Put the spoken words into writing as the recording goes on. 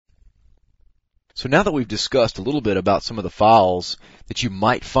So now that we've discussed a little bit about some of the files that you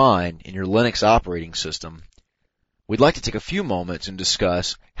might find in your Linux operating system, we'd like to take a few moments and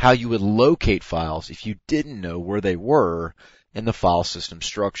discuss how you would locate files if you didn't know where they were in the file system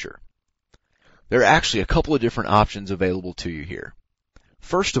structure. There are actually a couple of different options available to you here.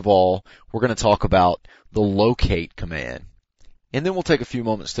 First of all, we're going to talk about the locate command, and then we'll take a few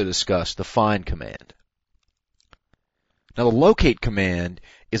moments to discuss the find command. Now, the locate command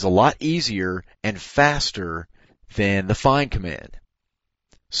is a lot easier and faster than the find command.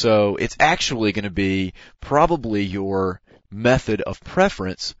 So it's actually going to be probably your method of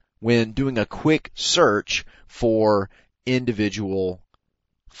preference when doing a quick search for individual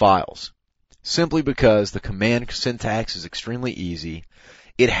files. Simply because the command syntax is extremely easy.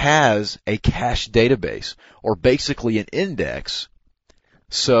 It has a cache database, or basically an index,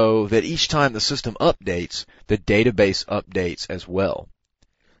 so that each time the system updates, the database updates as well.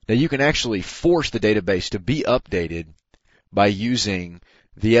 Now you can actually force the database to be updated by using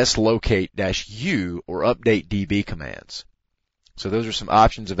the slocate-u or updatedb commands. So those are some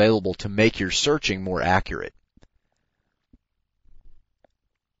options available to make your searching more accurate.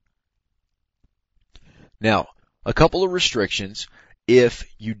 Now, a couple of restrictions. If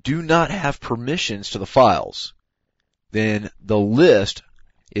you do not have permissions to the files, then the list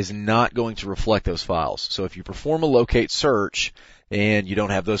is not going to reflect those files. So if you perform a locate search and you don't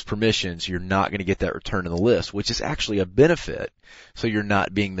have those permissions, you're not going to get that return in the list, which is actually a benefit, so you're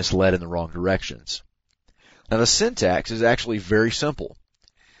not being misled in the wrong directions. Now the syntax is actually very simple.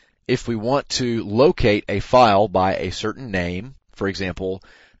 If we want to locate a file by a certain name, for example,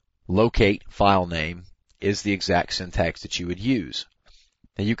 locate file name is the exact syntax that you would use.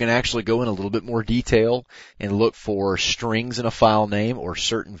 Now you can actually go in a little bit more detail and look for strings in a file name or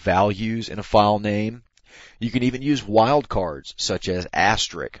certain values in a file name. You can even use wildcards such as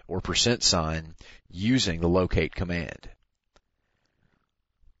asterisk or %, using the locate command.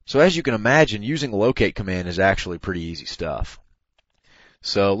 So as you can imagine, using the locate command is actually pretty easy stuff.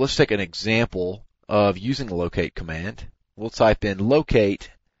 So let's take an example of using the locate command. We'll type in locate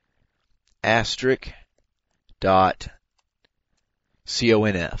asterisk .conf.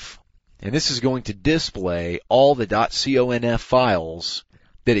 And this is going to display all the .conf files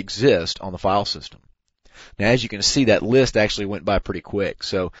that exist on the file system. Now as you can see, that list actually went by pretty quick.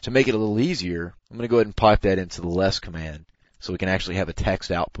 So to make it a little easier, I'm going to go ahead and pipe that into the less command so we can actually have a text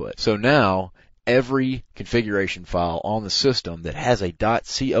output. So now every configuration file on the system that has a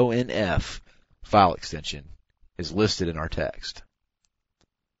 .conf file extension is listed in our text.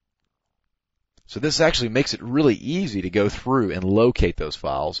 So this actually makes it really easy to go through and locate those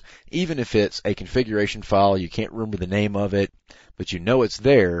files. Even if it's a configuration file, you can't remember the name of it, but you know it's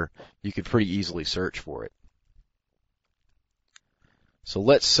there, you could pretty easily search for it. So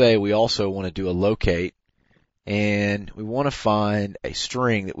let's say we also want to do a locate, and we want to find a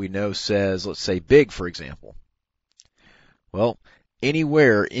string that we know says, let's say big, for example. Well,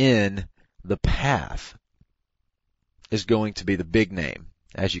 anywhere in the path is going to be the big name,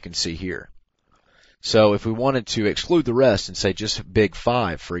 as you can see here. So if we wanted to exclude the rest and say just big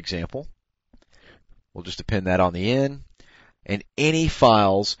 5, for example, we'll just append that on the end, and any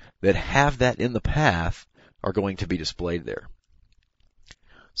files that have that in the path are going to be displayed there.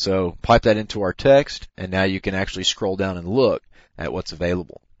 So pipe that into our text, and now you can actually scroll down and look at what's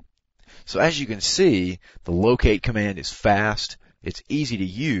available. So as you can see, the locate command is fast, it's easy to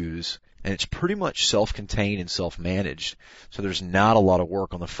use, and it's pretty much self-contained and self-managed. So there's not a lot of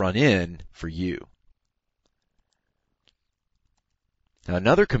work on the front end for you. Now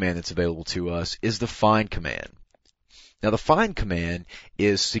another command that's available to us is the find command. Now the find command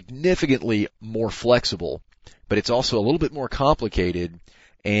is significantly more flexible, but it's also a little bit more complicated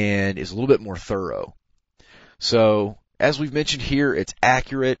and is a little bit more thorough. So as we've mentioned here, it's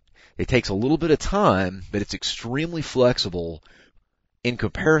accurate, it takes a little bit of time, but it's extremely flexible in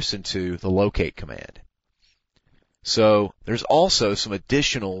comparison to the locate command. So there's also some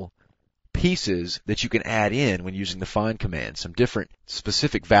additional pieces that you can add in when using the find command, some different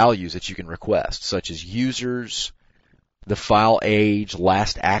specific values that you can request, such as users, the file age,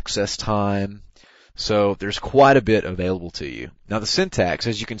 last access time. So there's quite a bit available to you. Now the syntax,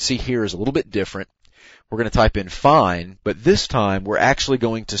 as you can see here, is a little bit different. We're going to type in find, but this time we're actually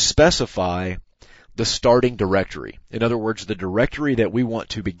going to specify the starting directory. In other words, the directory that we want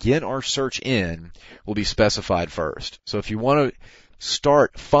to begin our search in will be specified first. So if you want to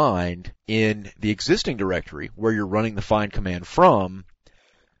start find in the existing directory where you're running the find command from,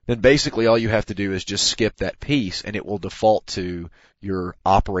 then basically all you have to do is just skip that piece and it will default to your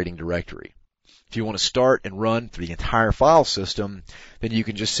operating directory. If you want to start and run through the entire file system, then you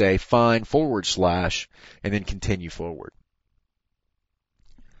can just say find / and then continue forward.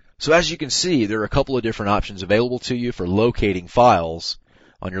 So as you can see, there are a couple of different options available to you for locating files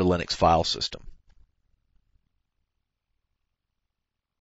on your Linux file system.